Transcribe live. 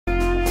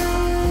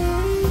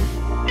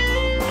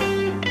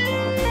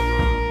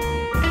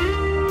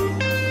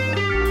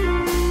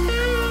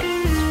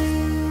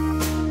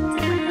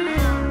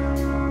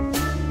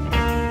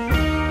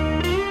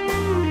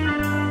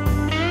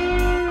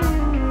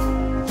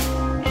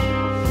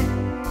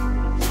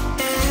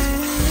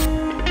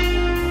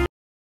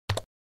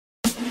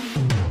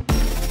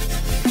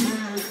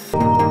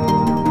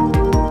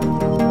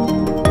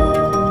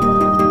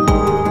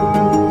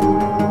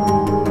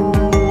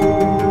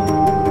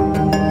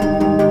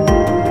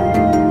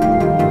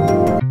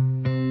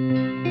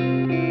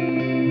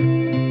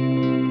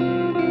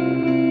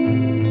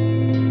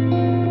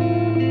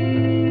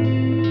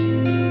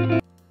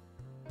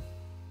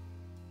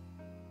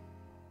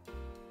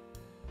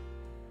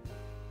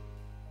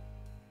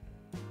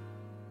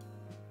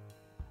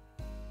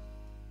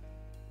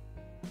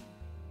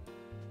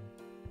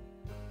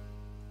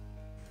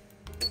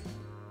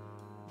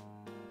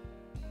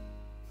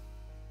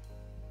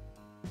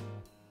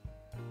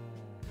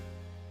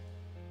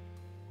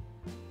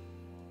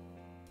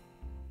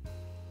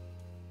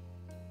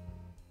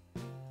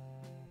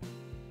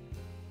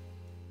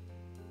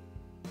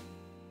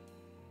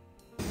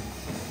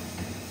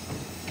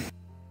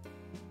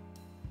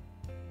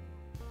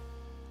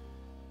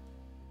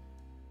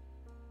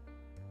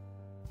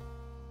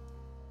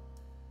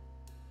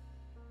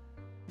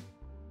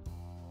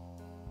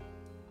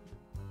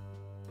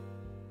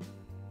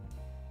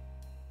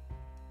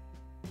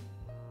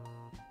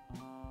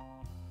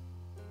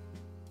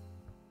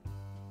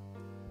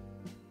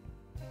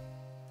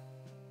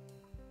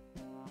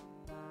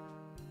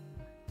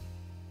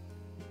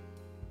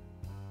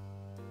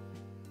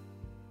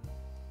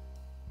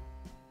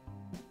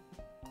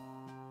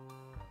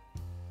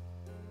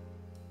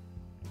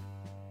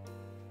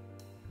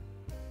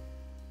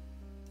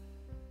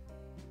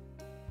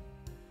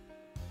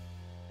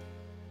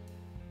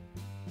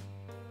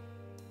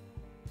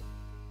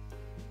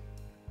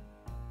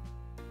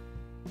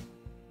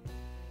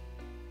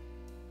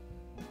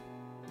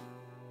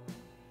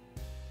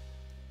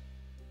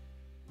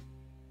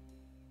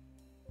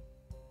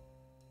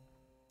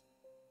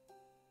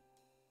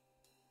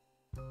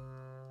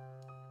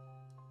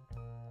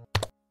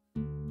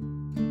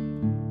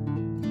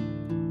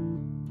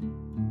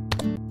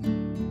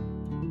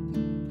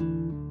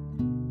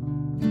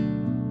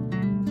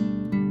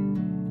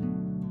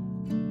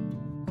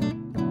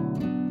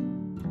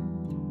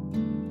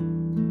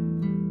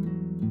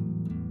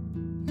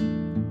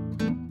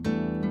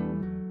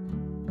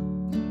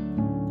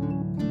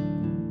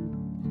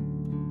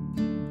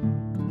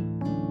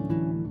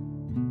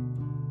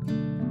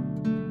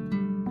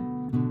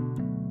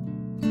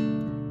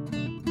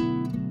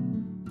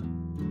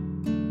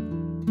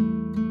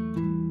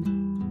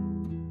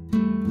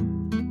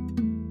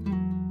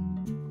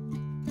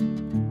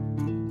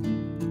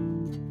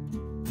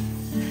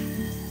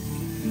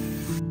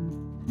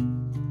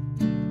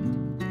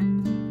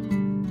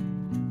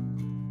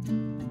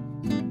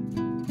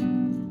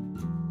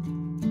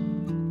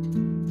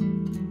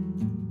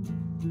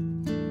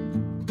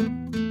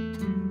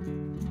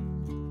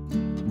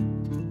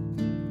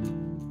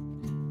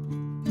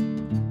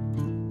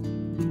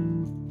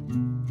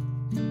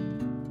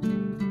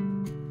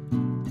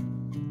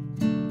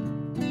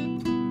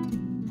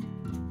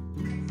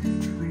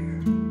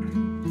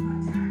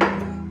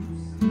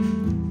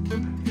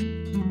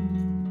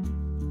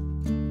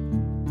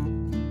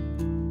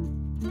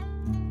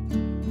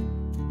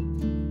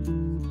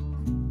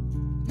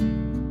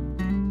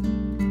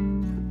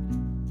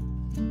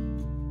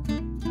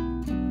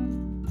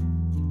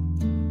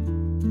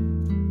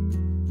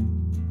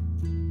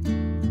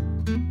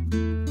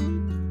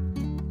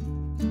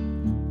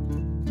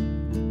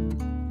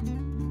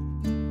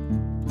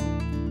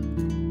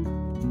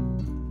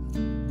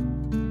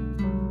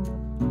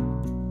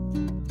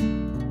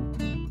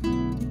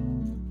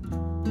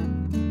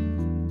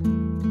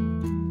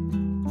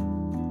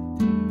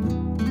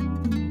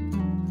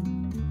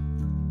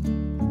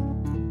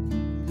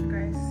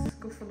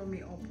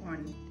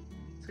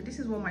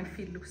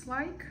it looks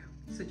like.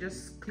 So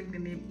just click the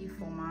name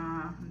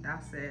ifeoma, and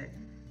that's it.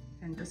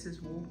 And this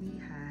is what we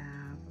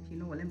have. You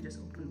know what, let me just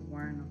open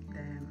one of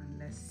them and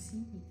let's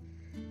see.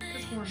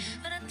 This one.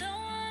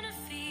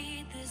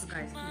 So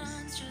guys,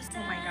 please. Oh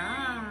my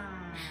god.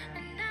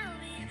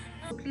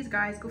 So please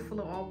guys, go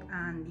follow up,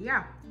 and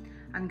yeah.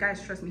 And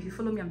guys, trust me, if you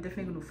follow me, I'm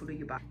definitely going to follow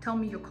you back. Tell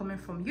me you're coming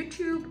from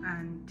YouTube,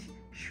 and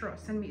sure,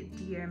 send me a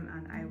DM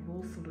and I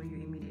will follow you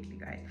immediately,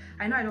 guys.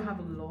 I know I don't have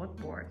a lot,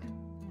 but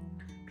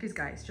please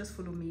guys, just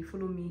follow me,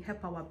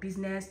 help our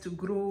business to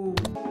grow.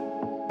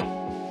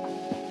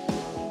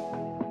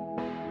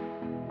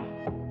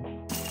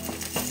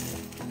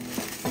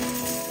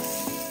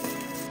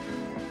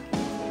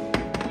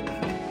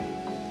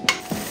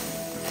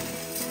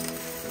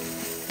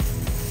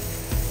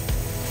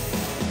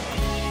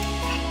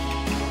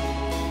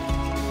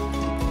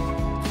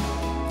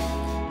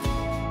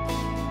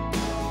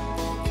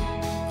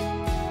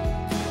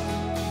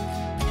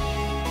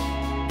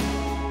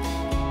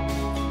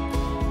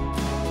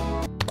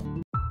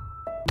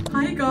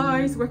 Hi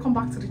guys, welcome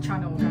back to the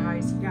channel,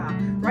 guys. Yeah,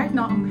 right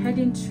now I'm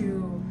heading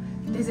to,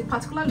 there's a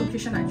particular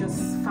location I just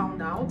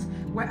found out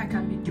where I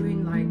can be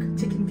doing like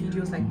taking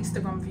videos, like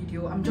Instagram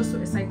video. I'm just so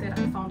excited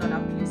I found out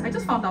that place. I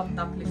just found out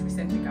that place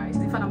recently, guys.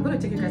 In fact, I'm going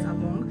to take you guys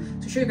along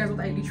to show you guys what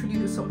I literally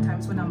do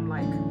sometimes when I'm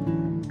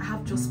like, I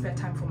have just spare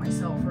time for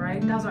myself,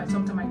 right? That's why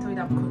sometimes I tell you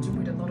that I'm coaching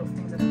with a lot of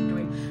things that I'm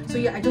doing. So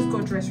yeah, I just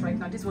got dressed right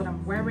now. This is what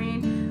I'm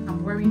wearing.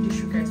 I'm wearing this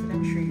shoe, guys, so let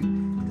me show you.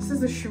 This is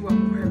the shoe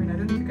I'm wearing. I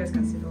don't know if you guys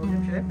can see it.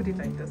 Should I put it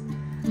like this?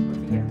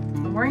 Okay, yeah.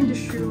 I'm wearing this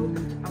shoe.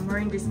 I'm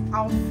wearing this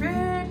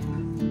outfit.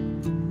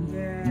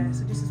 Yeah,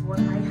 so this is what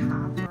I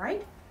have,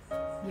 right?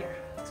 Yeah,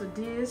 so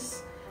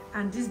this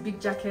and this big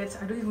jacket.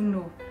 I don't even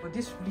know, but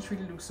this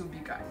literally looks so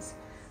big, guys.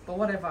 But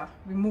whatever,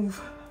 we move.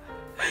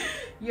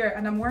 Yeah,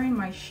 and I'm wearing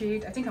my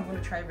shade. I think I'm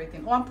going to try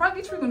everything. Oh, I'm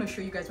probably going to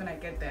show you guys when I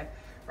get there.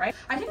 Right?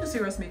 I didn't do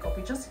serious makeup.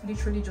 We just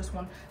literally just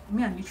want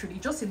me and literally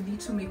just a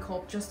little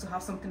makeup just to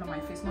have something on my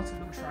face, not to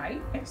look dry.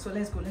 Okay, so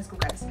let's go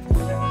guys.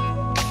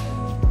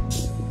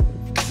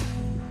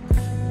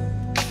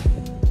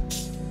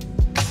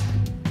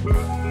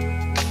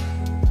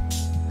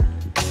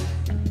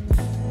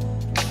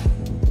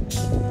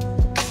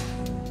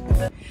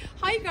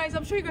 Hi guys,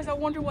 I'm sure you guys are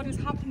wondering what is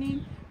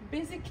happening.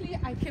 Basically,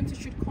 I came to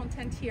shoot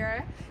content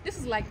here. This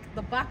is like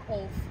the back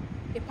of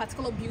a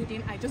particular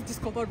building I just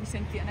discovered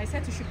recently, and I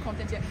said to shoot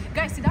content here.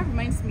 Guys, see, that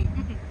reminds me.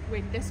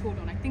 Wait, let's hold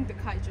on. I think the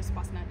car is just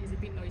passing and it's a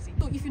bit noisy.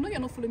 So if you know you're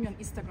not following me on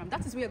Instagram,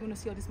 that is where you're going to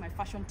see all this my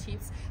fashion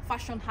tips,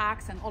 fashion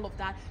hacks and all of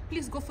that.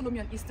 Please go follow me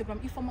on Instagram,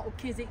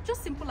 ifeomaokeze.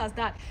 Just simple as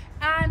that,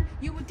 and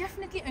you will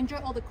definitely enjoy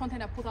all the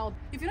content I put out.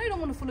 If you know you don't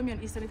want to follow me on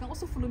Instagram, you can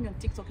also follow me on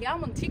TikTok. Yeah,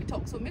 I'm on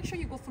TikTok, so make sure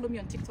you go follow me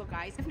on TikTok,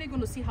 guys. Definitely going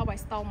to see how I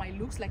style my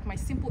looks, like my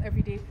simple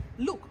everyday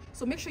look.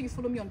 So make sure you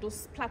follow me on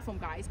those platforms,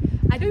 guys.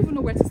 I don't even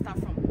know where to start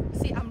from.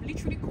 See, I'm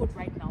literally cold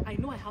right now. I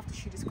know I have to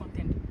shoot this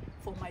content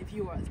for my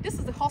viewers. This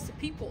is the hustle,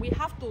 people. We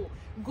have to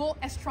go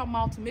extra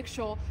mile to make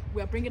sure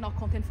we are bringing out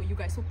content for you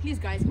guys. So please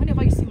guys,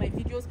 whenever you see my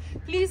videos,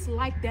 please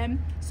like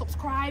them,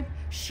 subscribe,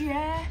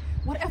 share,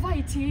 whatever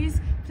it is.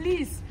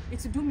 Please,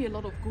 it's to do me a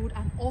lot of good,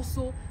 and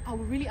also I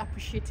will really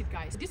appreciate it,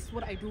 guys. This is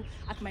what I do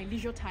at my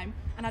leisure time,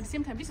 and at the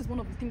same time, this is one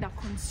of the things that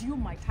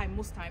consume my time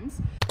most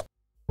times.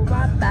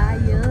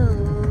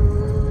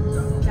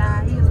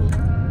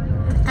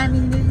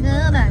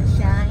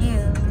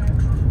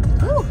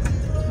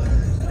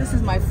 This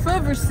is my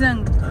favorite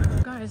song.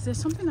 Guys, there's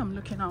something I'm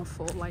looking out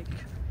for, like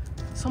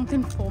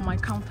something for my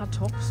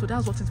countertop. So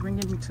that's what is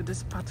bringing me to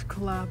this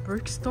particular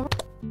brick store.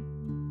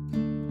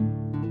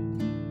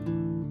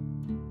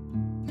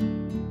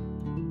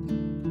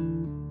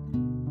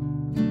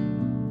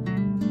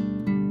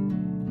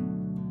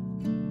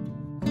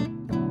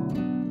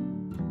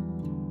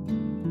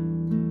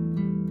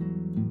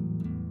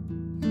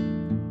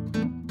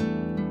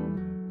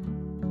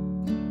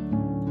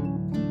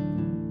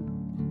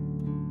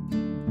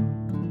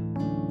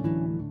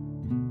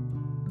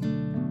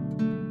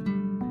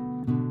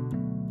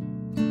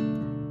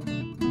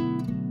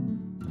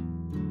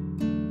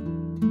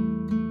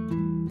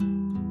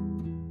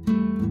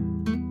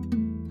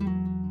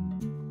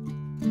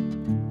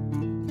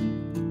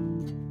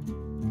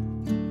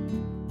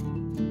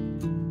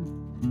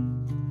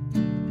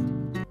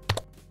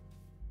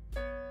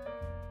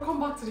 Welcome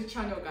back to the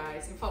channel,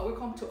 guys. In fact,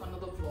 welcome to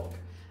another vlog.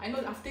 I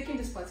know I've taken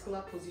this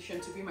particular position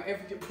to be my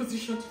everyday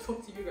position to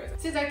talk to you guys.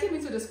 Since I came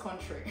into this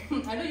country,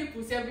 I know you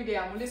people say every day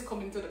I'm always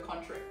coming to the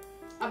country.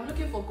 I'm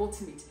looking for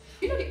goat meat.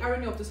 You know the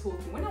irony of this whole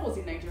thing? When I was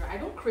in Nigeria, I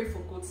don't crave for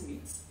goat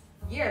meat.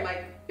 Yeah,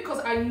 like,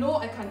 because I know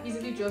I can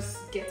easily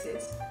just get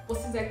it. But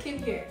since I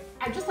came here,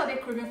 I just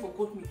started craving for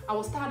goat meat. I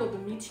was tired of the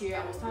meat here.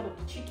 I was tired of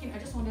the chicken. I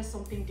just wanted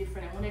something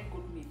different. I wanted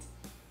goat meat.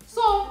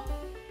 So,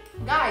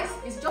 guys,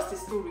 it's just a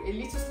story, a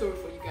little story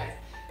for you guys.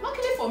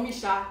 Luckily for me,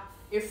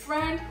 a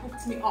friend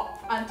hooked me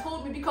up and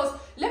told me, because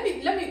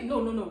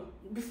no.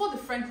 Before the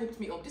friend hooked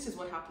me up, this is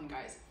what happened,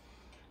 guys.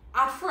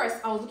 At first,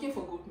 I was looking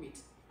for goat meat.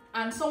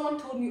 and someone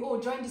told me, oh,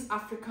 join this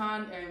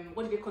African,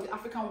 what do they call it,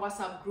 African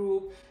WhatsApp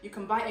group. You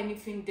can buy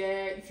anything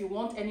there. If you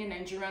want any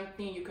Nigerian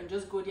thing, you can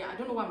just go there. I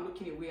don't know why I'm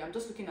looking away. I'm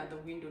just looking at the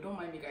window. Don't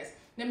mind me, guys.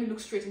 Let me look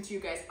straight into you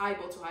guys,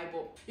 eyeball to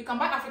eyeball. You can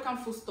buy African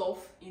food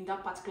stuff in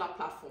that particular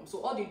platform.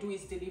 So all they do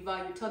is deliver.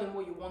 You tell them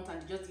what you want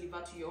and they just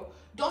deliver to your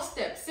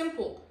doorstep.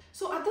 Simple.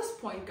 So at this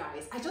point,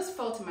 guys, I just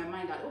felt in my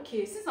mind that,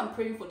 okay, since I'm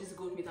praying for this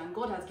goat meat and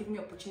God has given me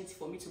opportunity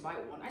for me to buy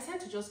one, I said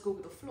to just go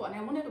with the flow, and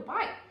I wanted to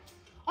buy.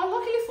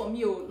 Unluckily for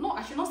me, oh no,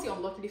 I should not say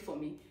unluckily for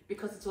me,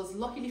 because it was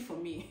luckily for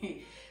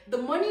me. The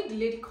money the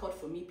lady called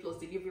for me plus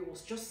delivery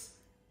was just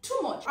too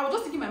much. I was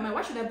just thinking in my mind,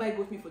 why should I buy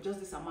goat meat for just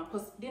this amount?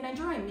 Because the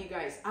Nigerian in me,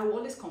 guys, I will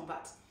always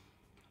convert.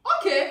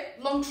 Okay,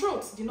 long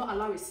throat did not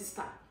allow a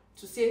sister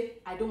to say,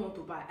 I don't want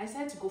to buy. I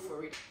decided to go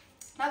for it.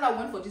 Now that I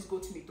went for this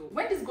goat meat though,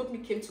 when this goat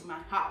meat came to my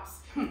house,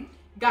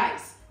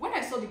 guys, when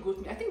I saw the goat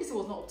meat, I think this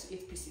was not up to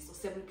 8 pieces or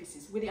 7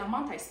 pieces. With the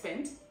amount I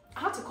spent, I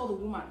had to call the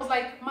woman. I was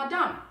like,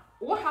 Madam,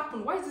 what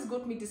happened? Why is this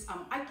goat meat this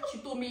I thought she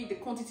told me the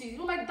quantity. You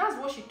know, like, that's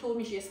what she told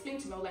me. She explained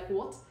to me. I was like,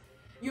 what?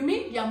 You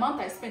mean the amount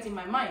I spent? In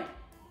my mind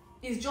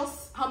is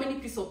just how many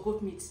pieces of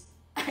goat meat?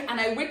 And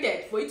I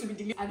waited for it to be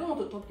delivered. I don't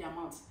want to talk the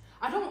amount.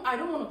 I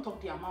don't want to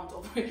talk the amount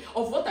of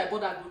what I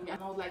bought that goat meat.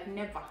 And I was like,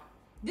 never.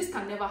 This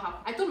can never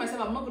happen. I told myself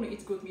I'm not going to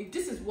eat goat meat. If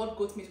this is what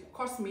goat meat will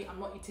cost me, I'm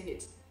not eating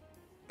it.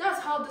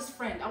 That's how this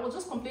friend, I was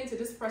just complaining to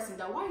this person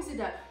that why is it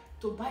that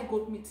to buy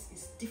goat meat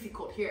is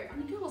difficult here?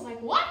 And the girl was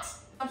like, what?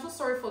 I'm so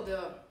sorry for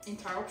the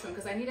interruption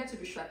because I needed to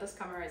be sure that this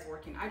camera is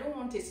working. I don't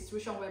want a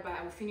situation whereby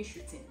I will finish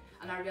shooting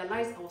and I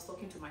realized I was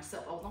talking to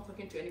myself. I was not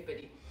talking to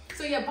anybody.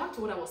 So yeah, back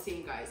to what I was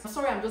saying, guys. I'm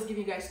sorry, I'm just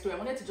giving you guys a story. I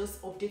wanted to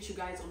just update you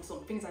guys on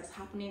some things that's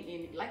happening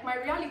in like my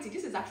reality.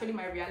 This is actually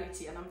my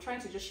reality and I'm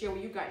trying to just share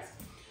with you guys.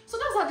 So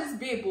that's how this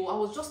babe, I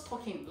was just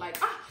talking like,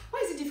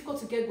 why is it difficult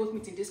to get goat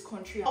meat in this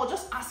country? I was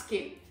just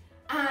asking.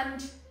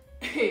 And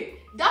hey,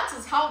 that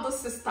is how the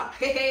sister,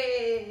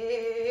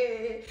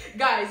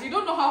 guys, you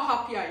don't know how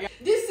happy I am.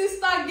 This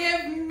sister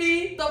gave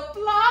me the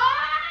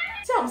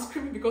plan. See, I'm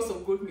screaming because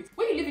of goat meat.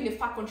 When you live in a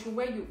far country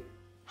where you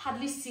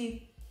hardly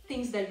see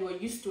things that you are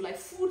used to, like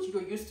food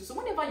you're used to, so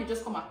whenever you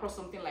just come across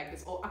something like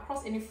this or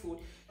across any food,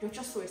 you're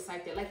just so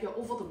excited, like you're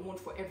over the moon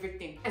for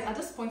everything. At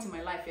this point in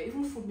my life,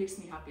 even food makes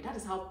me happy. That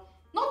is how,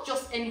 not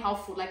just anyhow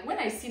food, like when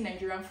I see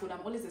Nigerian food,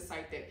 I'm always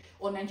excited,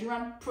 or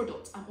Nigerian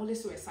products, I'm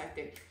always so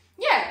excited.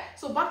 Yeah,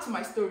 so back to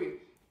my story.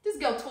 This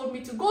girl told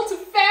me to go to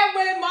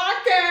Fairway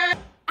Market.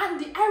 And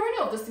the irony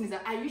of this thing is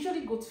that I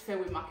usually go to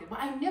Fairway Market, but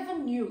I never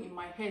knew in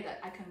my head that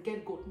I can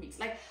get goat meat.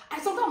 Like,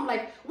 sometimes I'm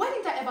like, why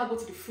didn't I ever go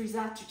to the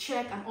freezer to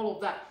check and all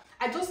of that?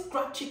 I just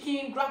grab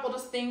chicken, grab other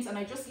things, and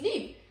I just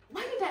leave.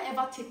 Why did I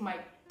ever take my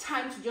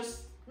time to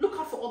just look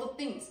out for other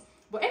things?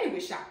 But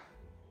anyway,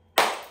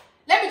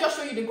 let me just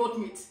show you the goat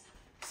meat.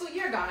 So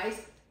here, guys,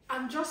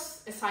 I'm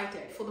just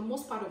excited for the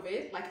most part of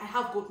it. Like, I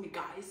have goat meat,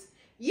 guys.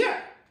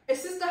 Yeah. A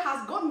sister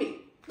has got me.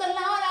 The Lord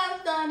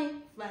has done it.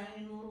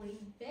 Finally,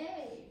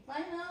 hey,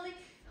 finally.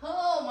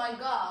 Oh my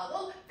God.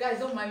 Oh, guys,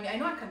 don't mind me. I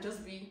know I can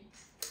just be.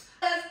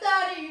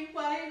 Finally.